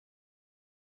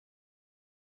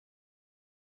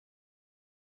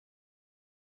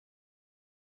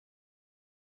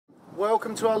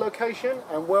welcome to our location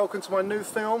and welcome to my new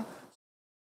film.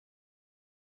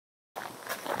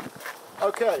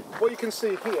 Okay, what you can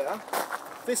see here,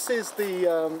 this is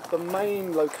the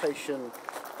main location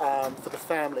for the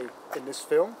family in this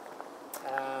film.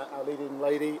 Our leading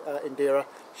lady, Indira,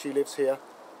 she lives here.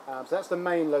 So that's the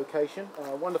main location,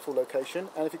 wonderful location.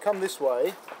 And if you come this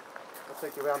way, I'll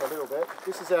take you around a little bit.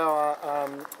 This is our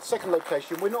second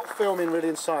location. We're not filming really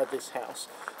inside this house,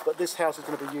 but this house is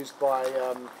going to be used by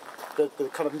the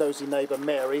kind of nosy neighbour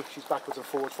Mary. She's backwards and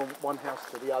forwards from one house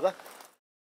to the other.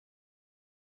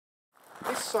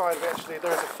 This side, actually,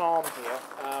 there is a farm here,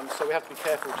 so we have to be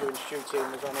careful during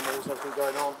shooting with animals and everything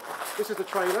going on. This is the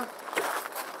trailer,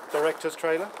 director's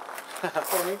trailer.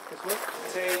 Follow me, this way.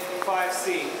 Take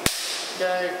 5C.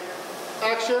 Okay,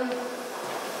 action.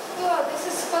 Oh, this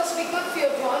is supposed to be good for your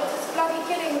joints. It's bloody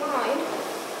killing mine.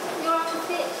 You're out of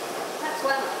fit. That's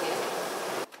well of you.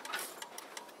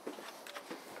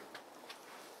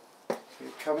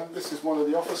 This is one of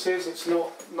the offices. It's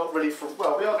not really for,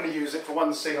 well, we are going to use it for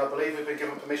one scene, I believe. We've been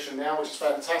given permission now, which is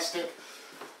fantastic.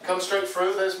 Come straight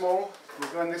through, there's more.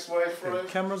 We're going this way through. Okay,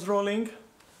 cameras rolling.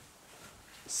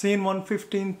 Scene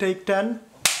 115, take 10.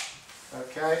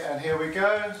 Okay, and here we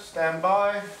go. Stand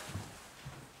by.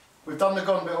 We've done the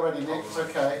gun bit already, Nick. It's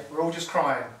okay. We're all just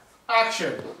crying.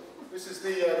 Action! This is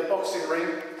the boxing ring.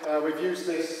 We've used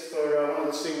this for one of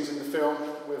the scenes in the film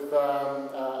with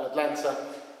Atlanta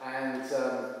and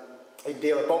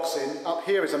Indira boxing. Up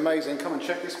here is amazing. Come and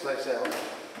check this place out.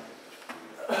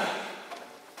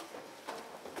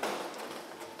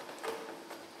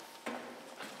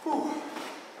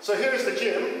 So here is the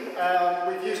gym.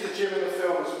 We've used the gym in the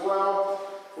film as well.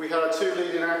 We had our two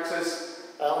leading actors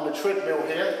on the treadmill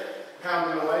here,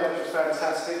 pounding away, which is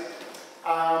fantastic.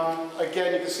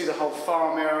 Again, you can see the whole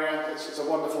farm area. It's a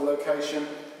wonderful location.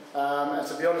 And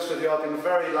to be honest with you, I've been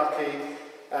very lucky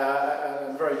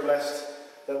and very blessed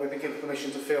that we've been given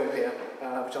permission to film here,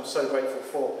 which I'm so grateful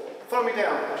for. Follow me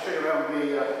down. I'll show you around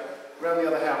the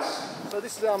other house. So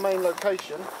this is our main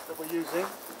location that we're using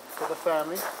for the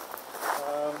family.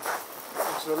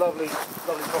 It's a lovely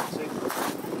property.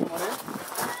 Come on in,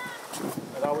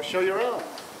 and I will show you around.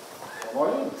 Come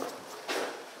on in.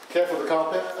 Careful of the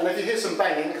carpet, and if you hear some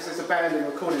banging, because there's a band in the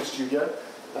recording studio,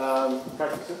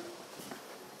 practicing.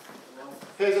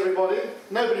 Here's everybody.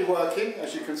 Nobody working,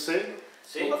 as you can see.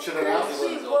 Watching it out.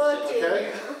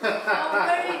 Okay. I'm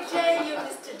very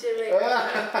jealous, Mr.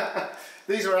 Director.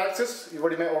 These are actors you've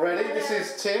already met already. This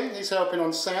is Tim. He's helping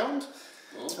on sound.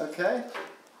 Okay.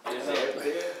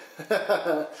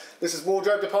 This is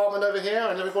wardrobe department over here,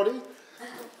 and everybody.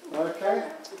 Okay.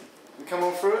 You come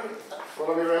on through.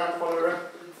 Follow me around. Follow me around.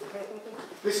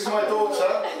 This is my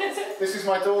daughter. This is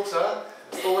my daughter.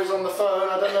 Always on the phone.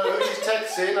 I don't know who she's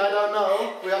texting. I don't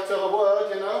know. We have to have a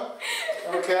word, you know.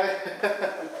 Okay.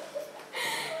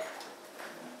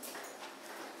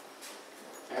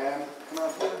 And come on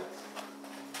through.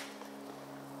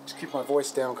 Just keep my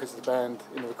voice down because of the band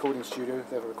in the recording studio.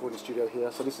 They have a recording studio here.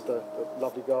 So this is the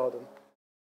lovely garden.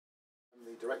 I'm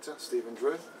the director, Stephen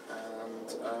Drew,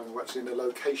 and we're actually in the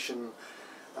location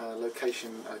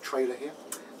trailer here.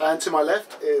 And to my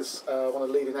left is one of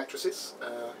the leading actresses,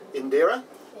 Indira,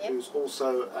 who's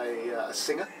also a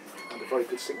singer, and a very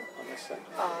good singer, I must say.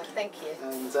 Oh, thank you.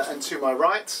 And to my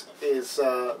right is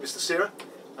Mr. Sira.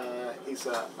 He's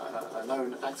a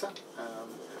known actor,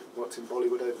 worked in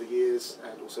Bollywood over the years,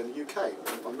 and also in the UK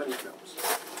on many films.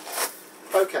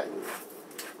 Okay,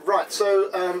 right, so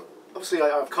obviously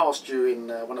I've cast you in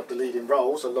one of the leading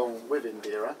roles along with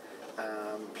Indira,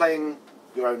 playing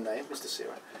your own name, Mr.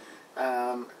 Sira.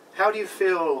 How do you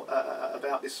feel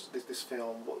about this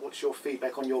film? What's your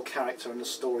feedback on your character and the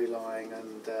storyline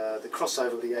and the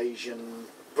crossover with the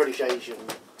British Asian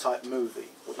type movie?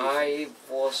 I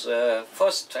was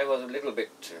first I was a little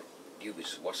bit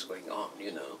dubious what's going on,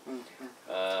 you know.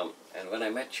 And when I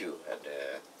met you at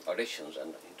auditions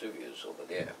and interviews over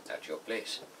there at your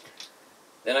place,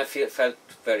 then I felt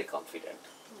very confident,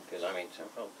 because I mean,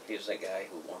 well, here's a guy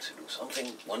who wants to do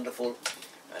something wonderful,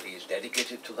 and he's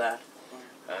dedicated to that.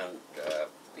 And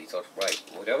we thought, right,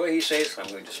 whatever he says, I'm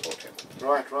going to support him.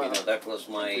 Right. You know, that was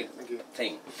my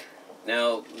thing.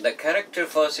 Now, the character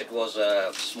first, it was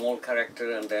a small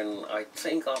character, and then I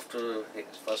think after his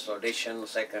first audition,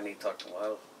 second, he thought,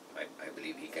 well, I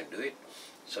believe he can do it.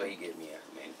 So he gave me a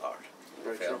main part in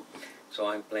the film. So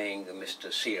I'm playing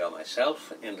Mr. Sira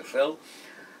myself in the film.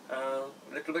 A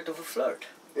little bit of a flirt.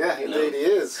 Yeah, indeed he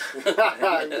is.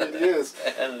 Indeed he is.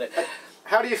 And,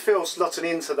 how do you feel slotting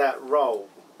into that role?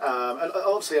 And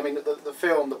obviously, I mean, the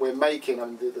film that we're making, I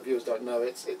mean, the viewers don't know,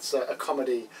 it's a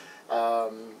comedy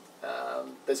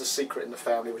there's a secret in the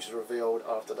family which is revealed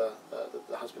after the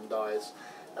husband dies,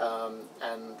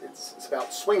 and it's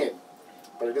about swinging,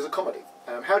 but it is a comedy.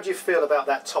 How do you feel about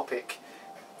that topic,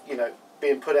 you know,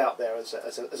 being put out there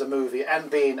as a movie and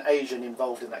being Asian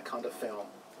involved in that kind of film?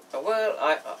 Well,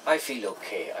 I feel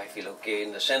okay. I feel okay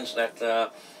in the sense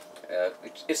that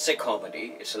it's a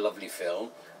comedy, it's a lovely film,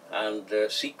 and the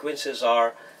sequences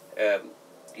are,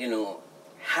 you know,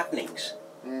 happenings.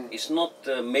 It's not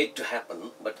made to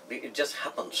happen, but it just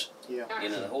happens. Yeah. You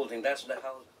know, the whole thing, that's the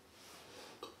how...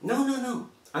 No.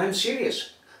 I'm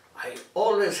serious. I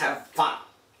always have fun.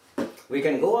 We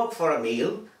can go out for a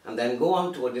meal and then go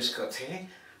on to a discotheque.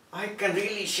 I can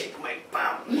really shake my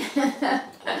bum.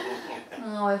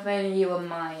 Oh, if only you were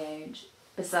my age.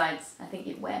 Besides, I think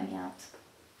you'd wear me out.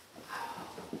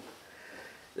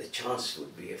 The chance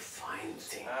would be a fine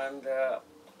thing. And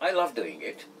I love doing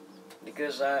it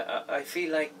because I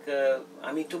feel like,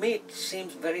 I mean, to me it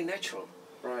seems very natural.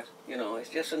 Right. You know, it's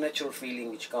just a natural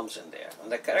feeling which comes in there.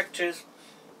 And the character is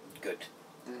good.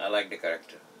 I like the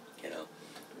character, you know.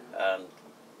 And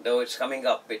though it's coming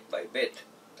up bit by bit,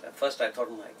 at first I thought,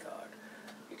 oh my God,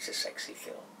 it's a sexy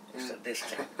film. It's a this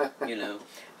thing, you know.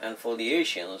 And for the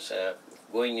Asians,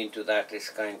 going into that is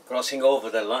kind of crossing over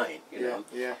the line, you know.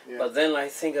 Yeah. But then I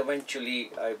think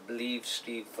eventually, I believe,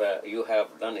 Steve, you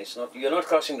have done, it's not, you're not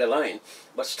crossing the line,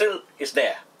 but still it's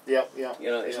there. Yeah.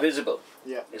 You know, it's visible.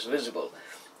 Yeah. It's visible.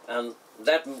 And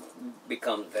that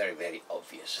becomes very, very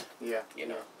obvious. Yeah. You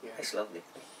know, it's lovely.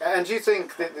 And do you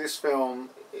think that this film,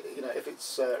 you know, if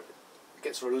it's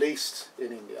gets released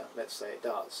in India, let's say it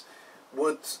does,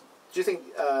 do you think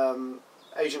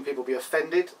Asian people be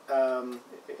offended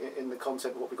in the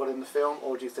concept of what we got in the film,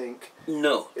 or do you think...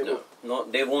 No,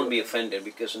 they won't be offended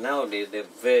because nowadays they're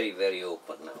very, very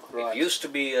open now. Right. It used to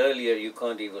be earlier you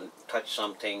can't even touch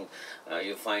something.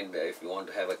 You find if you want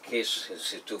to have a kiss,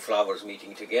 it's two flowers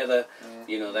meeting together,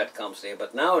 you know, that comes there.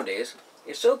 But nowadays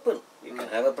it's open. You can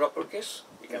have a proper kiss,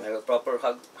 you can have a proper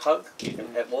hug, you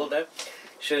can have all that.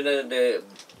 So the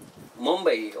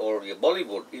Mumbai or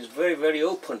Bollywood is very, very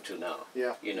open to now.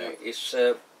 Yeah. You know, it's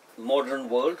a modern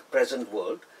world, present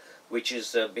world, which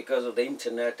is because of the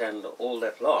internet and all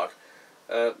that lot,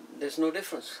 there's no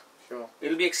difference. Sure.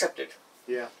 It'll be accepted.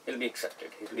 Yeah. It'll be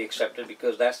accepted. It'll be accepted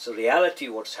because that's the reality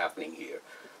what's happening here.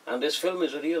 And this film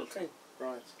is a real thing.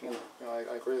 Right. You know.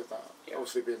 I agree with that. Yeah.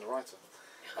 Obviously being the writer.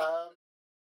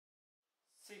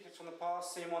 Secrets from the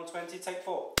Past, scene 120, take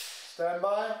 4. Stand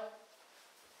by.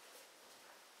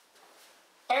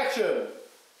 Action!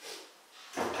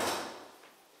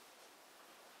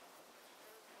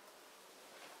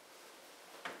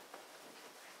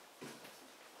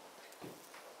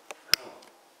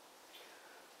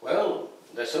 Well,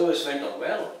 the service went on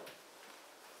well.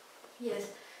 Yes.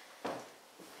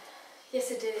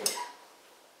 Yes, it did.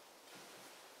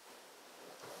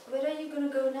 Where are you going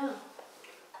to go now?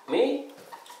 Me?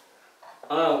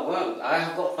 Well, I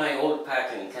have got my old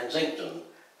pack in Kensington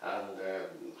and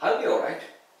I'll be alright.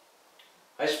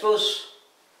 I suppose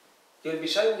you'll be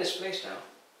selling this place now,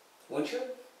 won't you?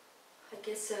 I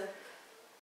guess so.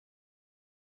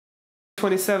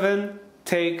 27,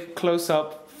 take close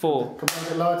up 4. Come on, a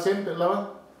bit lower, Tim, bit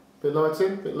lower. Bit lower,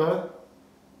 Tim, bit lower.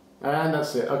 And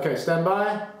that's it. Okay, stand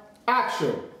by.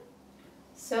 Action!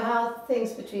 So how are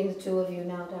things between the two of you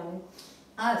now, darling?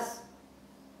 Us.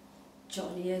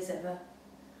 Jolly as ever.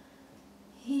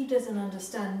 He doesn't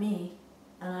understand me,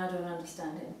 and I don't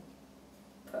understand him.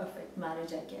 Perfect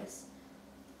marriage, I guess.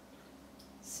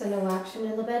 So no action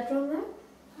in the bedroom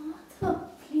then? Mother,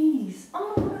 please. I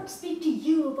don't want to speak to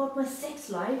you about my sex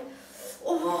life.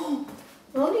 Oh,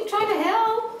 Only trying to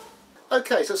help.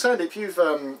 Okay, so Sandeep, you've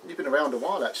been around a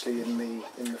while actually in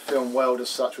the film world as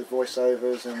such, with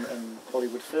voiceovers and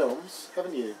Bollywood films,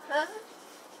 haven't you?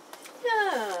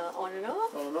 Yeah, on and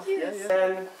off. On and off, Yes. yeah.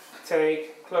 10,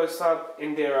 take close up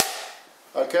Indira.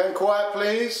 Okay, quiet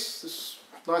please. This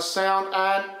nice sound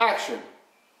and action.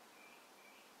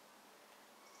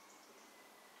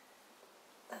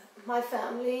 My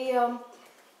family,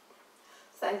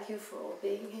 thank you for all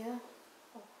being here.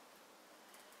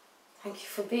 Thank you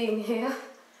for being here.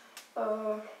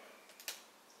 What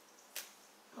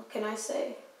can I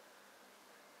say?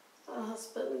 My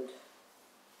husband,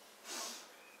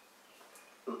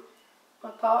 my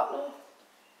partner,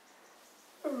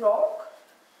 a rock,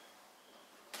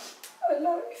 a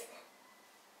life,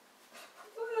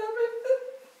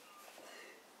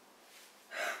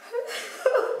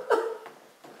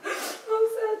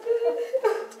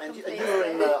 everything. And you were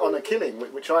in On a Killing,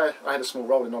 which I had a small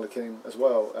role in On a Killing as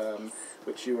well,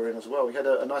 which you were in as well. You had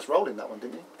a nice role in that one,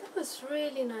 didn't you? That was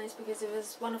really nice because it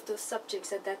was one of those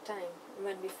subjects at that time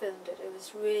when we filmed it. It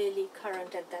was really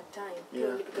current at that time,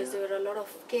 purely because there were a lot of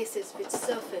cases which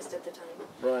surfaced at the time.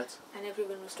 Right. And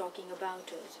everyone was talking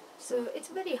about it. So it's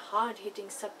a very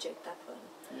hard-hitting subject, that one.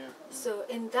 Yeah. So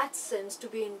in that sense, to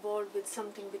be involved with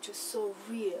something which was so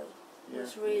real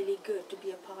was really good, to be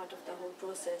a part of the whole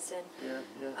process and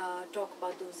talk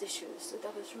about those issues. So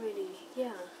that was really,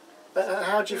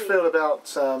 how do you feel about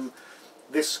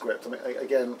this script? I mean,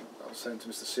 again, I was saying to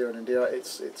Mr. Sear and Indira,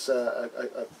 it's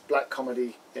a black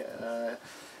comedy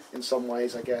in some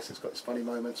ways, I guess. It's got its funny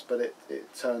moments, but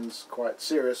it turns quite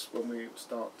serious when we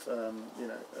start,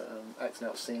 acting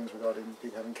out scenes regarding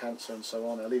people having cancer and so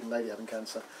on, a leading lady having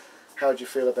cancer. How do you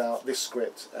feel about this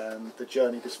script and the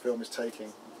journey this film is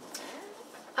taking?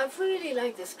 I really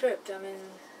like the script. I mean,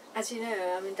 as you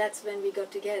know, that's when we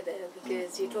got together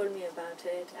because you told me about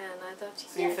it, and I thought,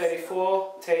 Scene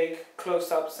 34, take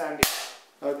close-up Sandy.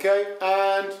 Okay,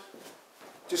 and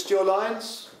just your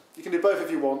lines. You can do both if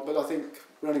you want, but I think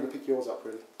we're only going to pick yours up,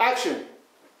 really. Action!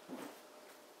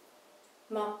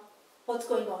 Mom, what's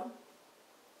going on?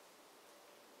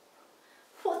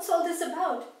 What's all this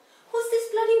about? Who's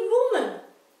this bloody woman?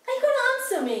 Are you going to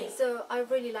answer me? So I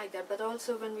really like that, but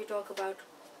also when we talk about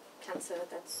cancer,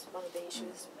 that's one of the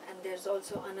issues, and there's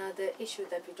also another issue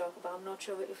that we talk about. I'm not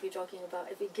sure if we're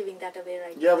giving that away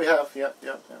right now. Yeah, we have, yeah.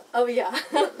 Oh yeah.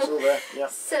 It's all there, yeah.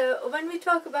 So when we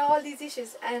talk about all these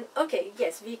issues, and okay,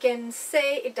 yes, we can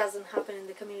say it doesn't happen in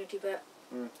the community, but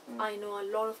I know a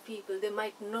lot of people, they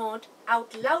might not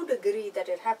out loud agree that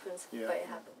it happens, but it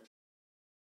happens.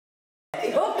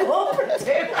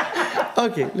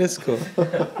 Okay, let's go.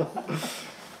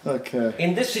 Okay.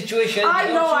 In this situation... I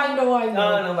know.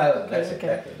 No, that's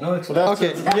it. No, it's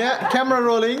Okay, yeah, camera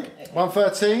rolling.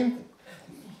 113,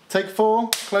 take 4,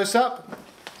 close up,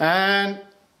 and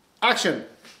action!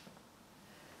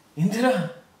 Indira!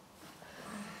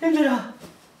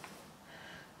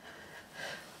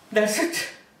 That's it.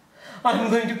 I'm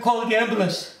going to call the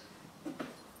ambulance.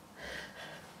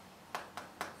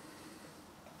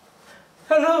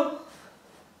 Hello?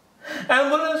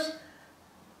 Ambulance?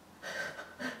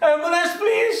 Ambulance,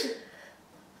 please!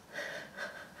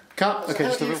 Cut. Okay,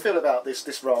 how do you feel about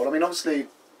this role? I mean, obviously,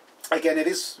 again, it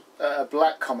is a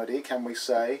black comedy, can we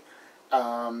say,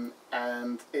 and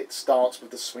it starts with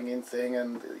the swinging thing,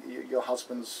 and your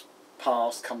husband's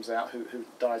past comes out, who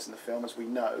dies in the film, as we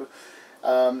know,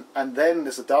 and then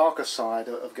there's a darker side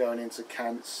of going into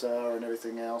cancer and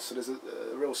everything else. So there's a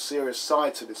real serious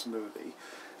side to this movie.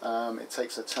 It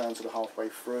takes a turn sort of halfway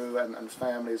through, and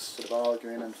families sort of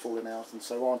arguing and falling out and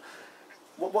so on.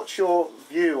 What's your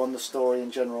view on the story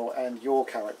in general and your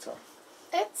character?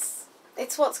 It's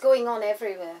what's going on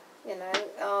everywhere, you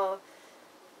know.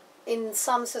 In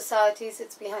some societies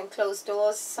it's behind closed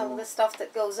doors. Some of the stuff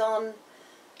that goes on,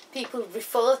 people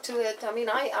refer to it. I mean,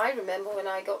 I remember when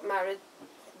I got married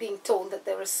being told that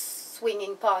there were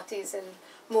swinging parties in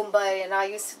Mumbai, and I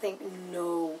used to think,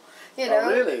 no. You know, oh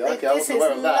really? Okay, I wasn't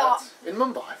aware of that. In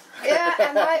Mumbai? Yeah,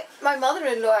 and my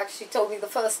mother-in-law actually told me the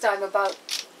first time about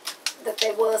that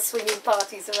there were swinging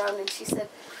parties around, and she said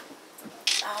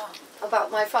about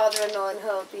my father-in-law and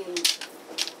her being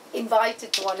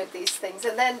invited to one of these things.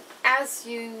 And then as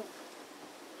you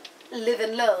live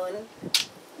and learn,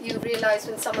 you realise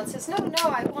when someone says, no,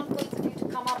 I want both of you to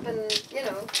come up and, you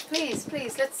know, please,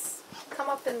 let's come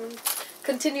up and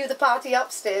continue the party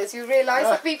upstairs. You realise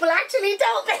that people actually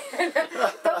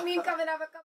don't mean come and have a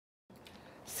cup.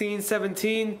 Scene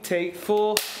 17, take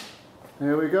 4.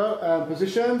 Here we go,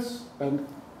 positions, and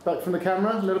back from the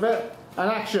camera a little bit, and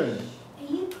action. Are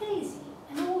you crazy?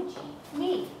 An orgy?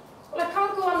 Me? Well, I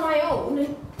can't go on my own.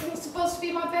 You're supposed to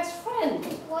be my best friend.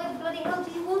 Why the bloody hell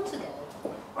do you want to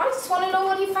go? I just want to know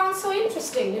what he found so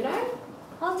interesting, you know?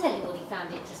 I'll tell you what he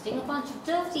found interesting. A bunch of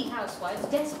dirty housewives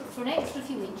desperate for an extra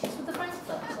few inches with the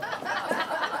frankfurter.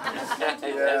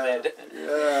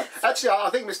 Yeah. Actually, I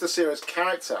think Mr. Sear's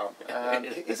character,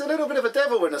 he's a little bit of a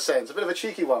devil in a sense, a bit of a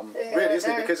cheeky one, really,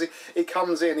 isn't he? Because he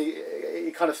comes in,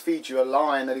 he kind of feeds you a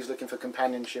line that he's looking for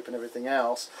companionship and everything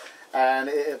else, and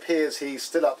it appears he's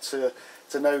still up to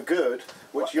no good,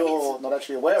 which you're not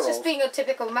actually aware of. Just being a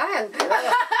typical man.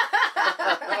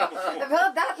 I've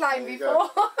heard that line before.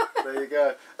 There you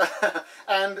go.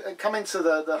 And coming to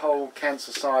the whole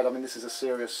cancer side, I mean, this is a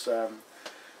serious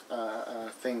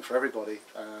thing for everybody.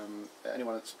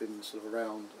 Anyone that's been sort of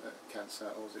around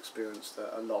cancer or has experienced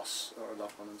a loss or a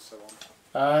loved one and so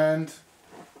on. And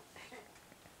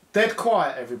dead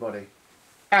quiet, everybody.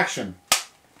 Action.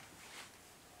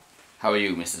 How are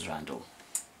you, Mrs. Randall?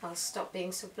 I'll stop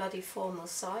being so bloody formal,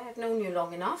 Si. I've known you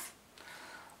long enough.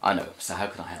 I know, so how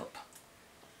can I help?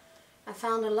 I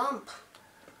found a lump.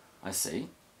 I see.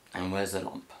 And where's the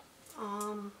lump?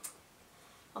 On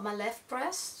my left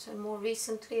breast, and more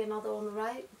recently another on the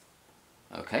right.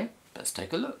 Okay, let's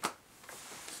take a look.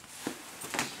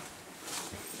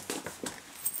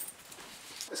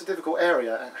 It's a difficult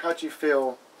area, and how do you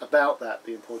feel about that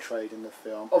being portrayed in the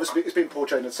film? Obviously it's been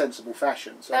portrayed in a sensible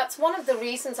fashion. So. That's one of the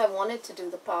reasons I wanted to do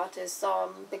the part, is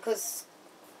because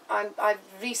I've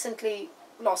recently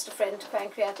lost a friend to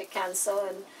pancreatic cancer,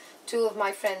 and 2 of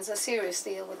my friends are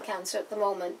seriously ill with cancer at the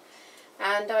moment.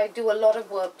 And I do a lot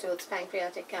of work towards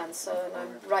pancreatic cancer, and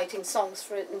I'm writing songs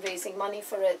for it and raising money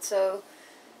for it. So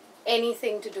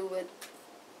anything to do with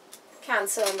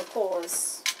cancer and the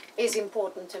cause is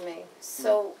important to me.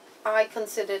 So I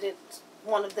considered it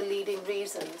one of the leading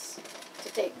reasons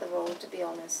to take the role, to be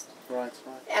honest. Right.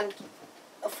 And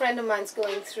a friend of mine's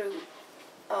going through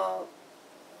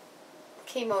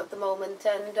chemo at the moment,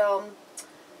 and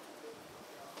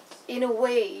in a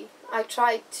way I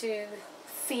tried to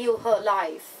feel her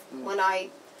life when I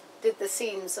did the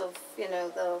scenes of, you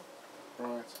know,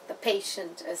 the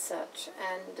patient as such,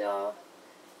 and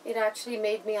it actually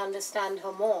made me understand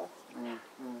her more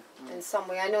in some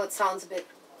way. I know it sounds a bit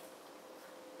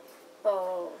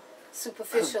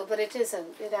superficial, but it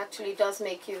isn't. It actually does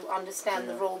make you understand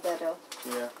the role better.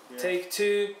 Yeah. Take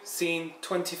 2, scene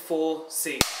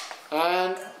 24C.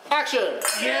 And action!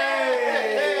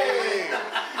 Yay!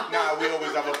 Now we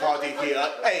always have a party here.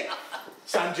 Hey,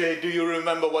 Sanjay, do you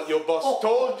remember what your boss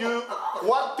told you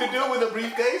what to do with a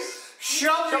briefcase?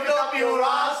 Shove it up your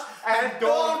ass and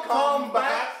don't come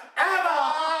back ever!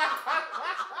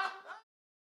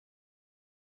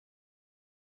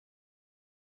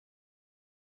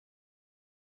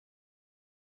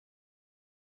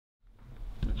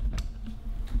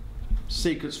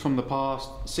 Secrets from the Past,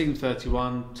 scene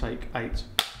 31, take 8.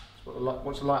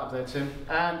 What's the light up there, Tim?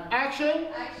 And action!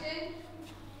 Action.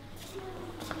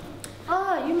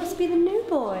 Ah, you must be the new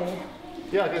boy.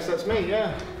 Yeah, I guess that's me,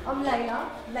 yeah. I'm Layla,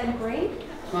 Len Green.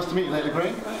 Nice to meet you, Lady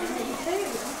Green. Nice to meet you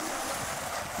too.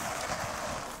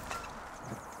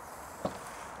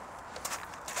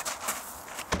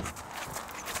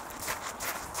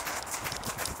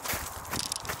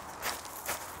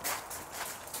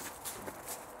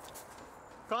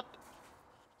 Cut.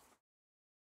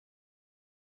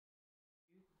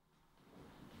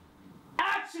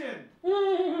 Action!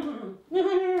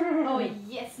 Oh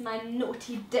yes, my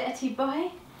naughty, dirty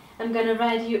boy. I'm gonna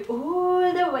ride you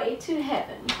all the way to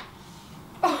heaven.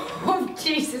 Oh,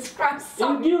 Jesus Christ.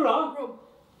 Indira?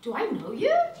 Do I know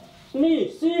you? Me,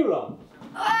 Sarah.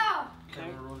 Ah!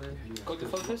 Got the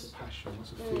focus? Passion,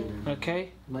 what's the feeling?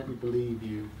 Okay. Make me believe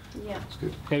you. Yeah. That's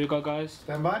good. Here we go, guys.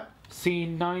 Stand by.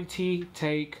 Scene 90,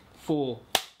 take 4.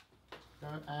 Go,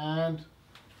 and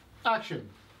action.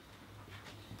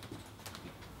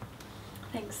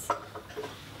 Thanks.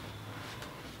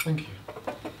 Thank you.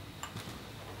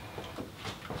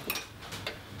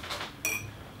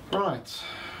 Right.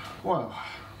 Well,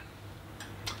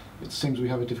 it seems we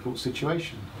have a difficult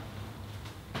situation.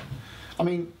 I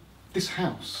mean, this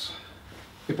house,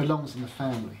 it belongs in the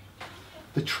family.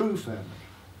 The true family.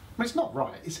 I mean, it's not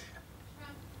right, is it?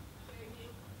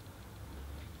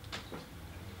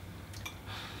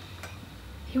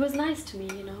 He was nice to me,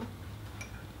 you know.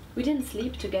 We didn't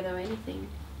sleep together or anything.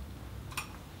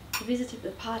 He visited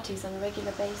the parties on a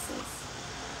regular basis.